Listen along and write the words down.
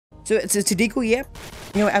So it's a deco, yeah.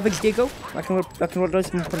 You know, average deco. I can roll those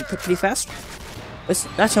pretty fast.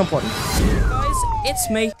 That's so important. Guys, it's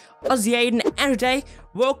me, AussieAidan, and today,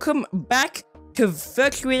 welcome back to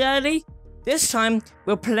virtual reality. This time,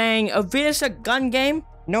 we're playing a realistic gun game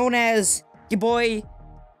known as your boy,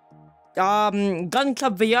 Gun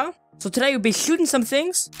Club VR. So today we'll be shooting some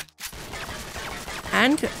things.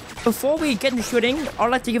 And before we get into shooting,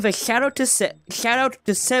 I'd like to give a shout out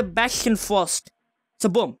to Sebastian Frost. So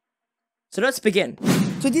boom. So let's begin.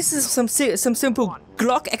 So this is some simple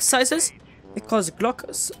Glock exercises because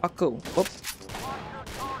Glocks are cool. Oops.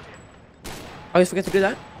 I always forget to do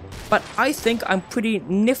that. But I think I'm pretty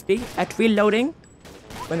nifty at reloading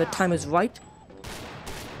when the time is right.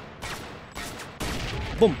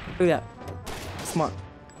 Boom. Look at that. Smart.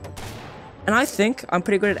 And I think I'm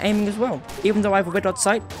pretty good at aiming as well, even though I have a red dot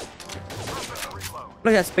sight.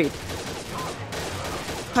 Look at that speed.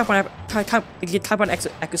 Type on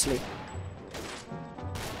accuracy.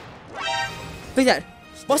 Look at that.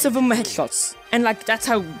 Most of them are headshots. And like, that's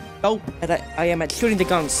how dope I am at shooting the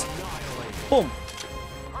guns. Boom.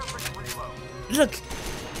 Look.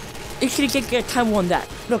 You should get time on that.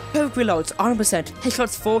 Look, perfect reloads, 100%.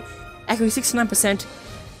 Headshots 4, accuracy 69%.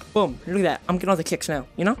 Boom. Look at that. I'm getting all the kicks now.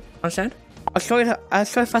 You know? Understand? I'll show you how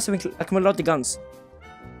fast I can reload the guns.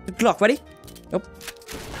 The Glock, ready? Nope.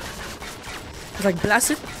 It's like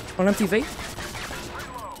blasted on MTV.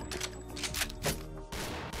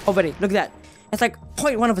 Oh, ready. Look at that. It's like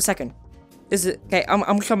 0.1 of a second. This is okay. I'm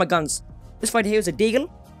gonna show my guns. This right here is a deagle.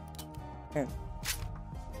 Yeah.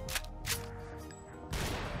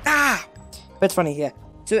 Ah! But it's funny, yeah.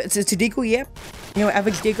 So it's a deagle, yeah. You know,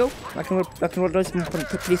 average deagle. I can roll those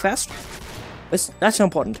pretty fast. That's so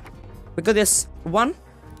important. We got this one.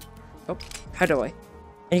 Oh, how do I?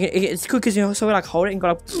 And it's cool because you know, so we like hold it and go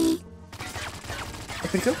like. That's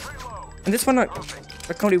pretty cool. And this one, I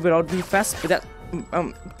can't really reload really fast, but that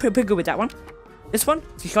pretty good with that one. This one,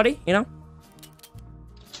 it's shoddy, you know.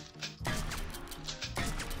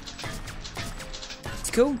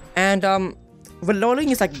 It's cool, and reloading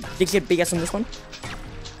is like they get BS on this one.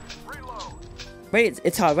 Wait,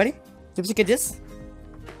 it's hard. Ready? So we get this.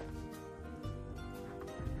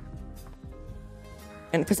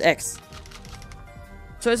 And press X.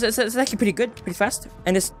 So it's actually pretty good, pretty fast,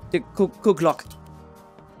 and it's the cool Glock.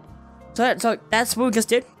 So that's what we just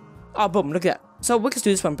did. Oh, boom! Look at that. So we just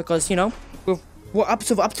do this one because you know we're up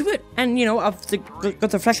to it, and you know I've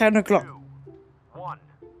got the flashlight and the Glock.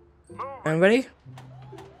 And ready?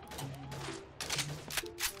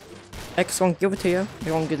 X won't give it to you.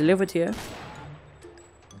 They won't get delivered to you.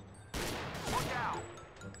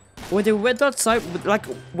 With the red dot sight, like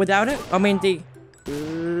without it, I mean the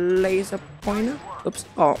laser pointer. Oops.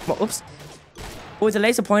 Oh, well, oops. With the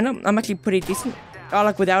laser pointer, I'm actually pretty decent. I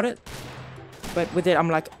like without it, but with it, I'm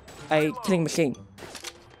like a killing machine.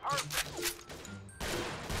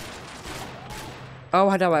 Oh,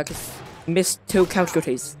 how do I just missed 2 couch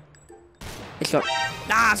duties? It's got.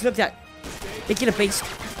 Ah, look at that. They get a beast.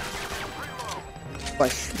 Well, I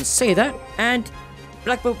shouldn't say that. And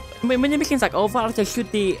like, when the mission's like over, I like to shoot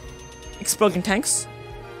the exploding tanks.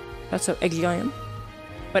 That's how eggy I am.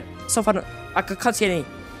 But so far, I can't see any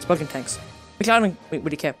exploding tanks. Which I don't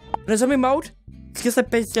really care. In the zombie mode, it's just like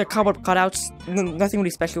basically cardboard cutouts. Nothing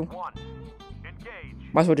really special.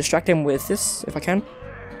 Might as well distract him with this if I can.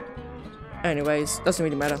 Anyways, doesn't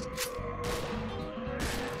really matter.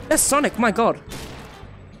 That's Sonic, my god.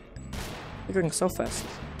 They're going so fast.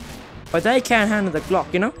 But they can't handle the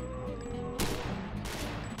Glock, you know?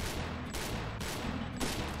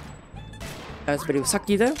 That's pretty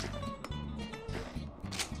sucky there.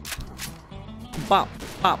 Bop,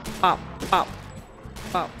 bop, bop, bop,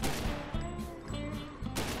 bop.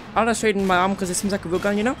 I'll just straighten my arm because it seems like a real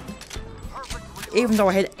gun, you know? Even though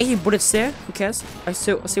I had 80 bullets there, who cares? I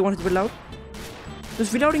still wanted to reload.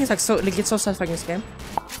 This reloading is like so, like, it's so satisfying in this game.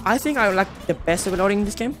 I think I like the best of reloading in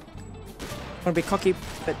this game. I wanna be cocky,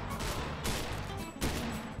 but.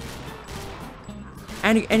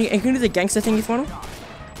 And you can do the gangster thing if you want to.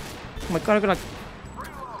 Oh my god, I got like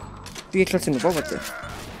 3 shots in the ball right there.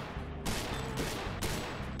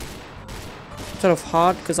 Sort of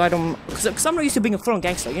hard because I don't, because I'm not used to being a full-on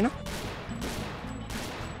gangster, you know.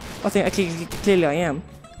 I think actually clearly I am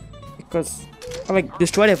because I like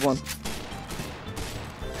destroyed everyone.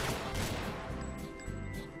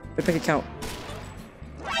 But pick a count.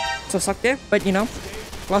 So I sucked there, but you know,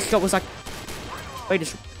 last shot was like very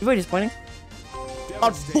disappointing.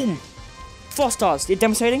 Oh, boom! 4 stars. You're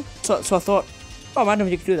demonstrating. So I thought, oh man,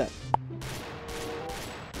 you could do that.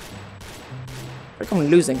 Like I'm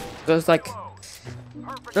losing because like.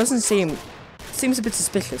 Doesn't seems a bit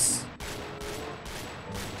suspicious.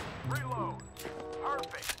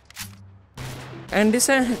 And this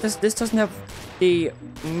doesn't have the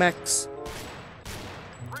max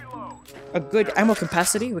a good ammo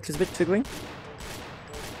capacity, which is a bit triggering.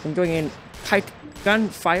 I'm going in tight gun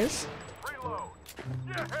fires.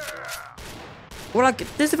 Well, like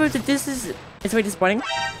this is it's very disappointing.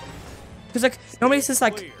 Because like normally it's just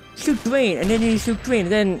like shoot green and then you shoot green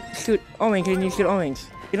and then shoot orange and then you shoot orange,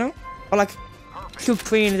 you know? Or like shoot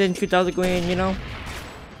green and then shoot the other green, you know?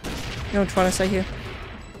 You know what I'm trying to say here?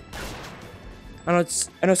 I know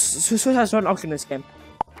suicide's not an option in this game.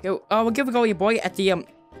 Yo, we'll give a go, your boy, at the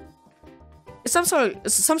it's some sort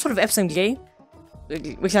of FSMG,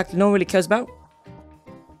 which like no one really cares about.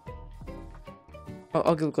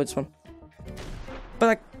 I'll give a go this one.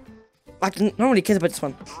 But like no one really cares about this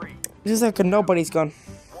one. This is like a nobody's gun.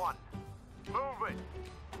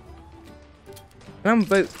 And I'm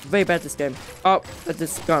very bad at this game. Oh, at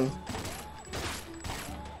this gun.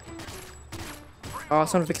 Oh,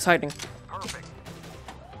 sounds exciting.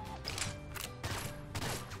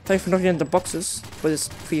 Thanks for knocking in the boxes for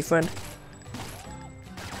your friend.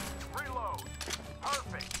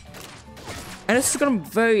 And it's gonna be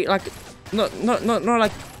very like not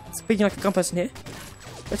like speaking like a gun person here.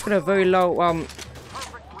 It's got a very low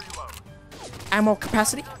ammo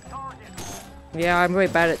capacity. Yeah, I'm very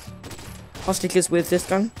bad at hostages with this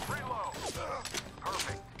gun.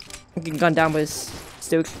 I'm getting gunned down with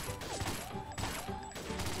Stoke.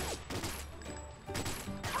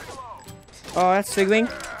 Oh, that's triggering.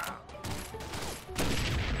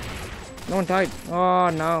 No one died. Oh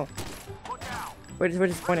no. Where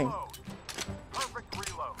is pointing?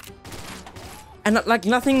 And like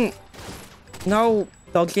nothing, no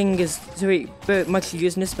dodging is very much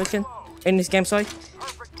used in this mission, in this game. Sorry.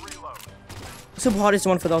 Super hard is the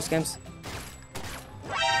one for those games.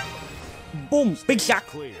 Boom, big shot.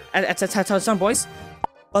 That's how it's done, boys.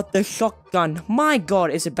 But the shotgun, my god,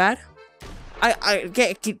 is it bad? I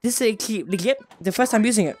get this is legit. The first time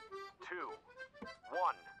using it. 2,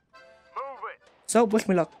 1, move it. So wish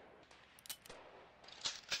me luck.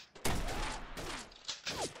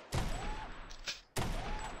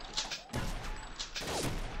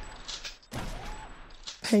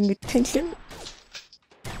 Paying attention.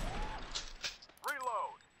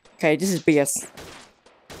 Reload. Okay, this is BS.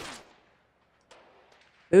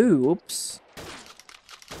 Ooh, oops.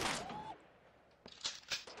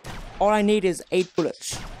 All I need is 8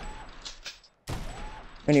 bullets.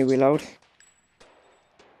 When you reload.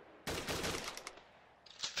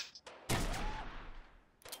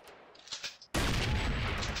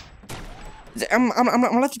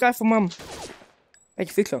 I'm let you guy for mum. Hey,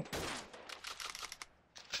 Fico.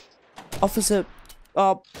 Officer,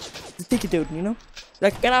 the ticket dude, you know?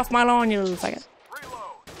 Like, get off my lawn, you little faggot.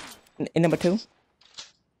 In number 2.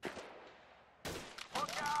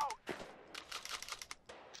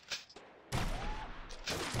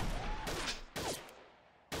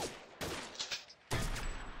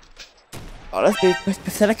 Oh, that's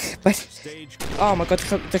pathetic, but oh my god,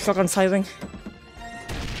 the shotgun's firing.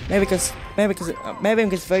 Maybe because I'm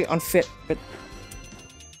just very unfit, but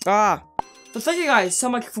So thank you guys so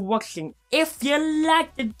much for watching. If you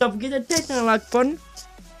liked it, don't forget to hit the like button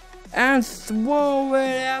and throw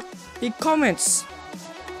it out the comments.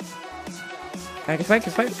 And just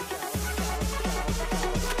wait.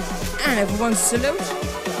 And everyone salute.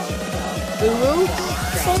 Guru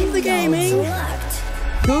from the gaming.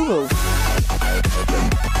 Guru.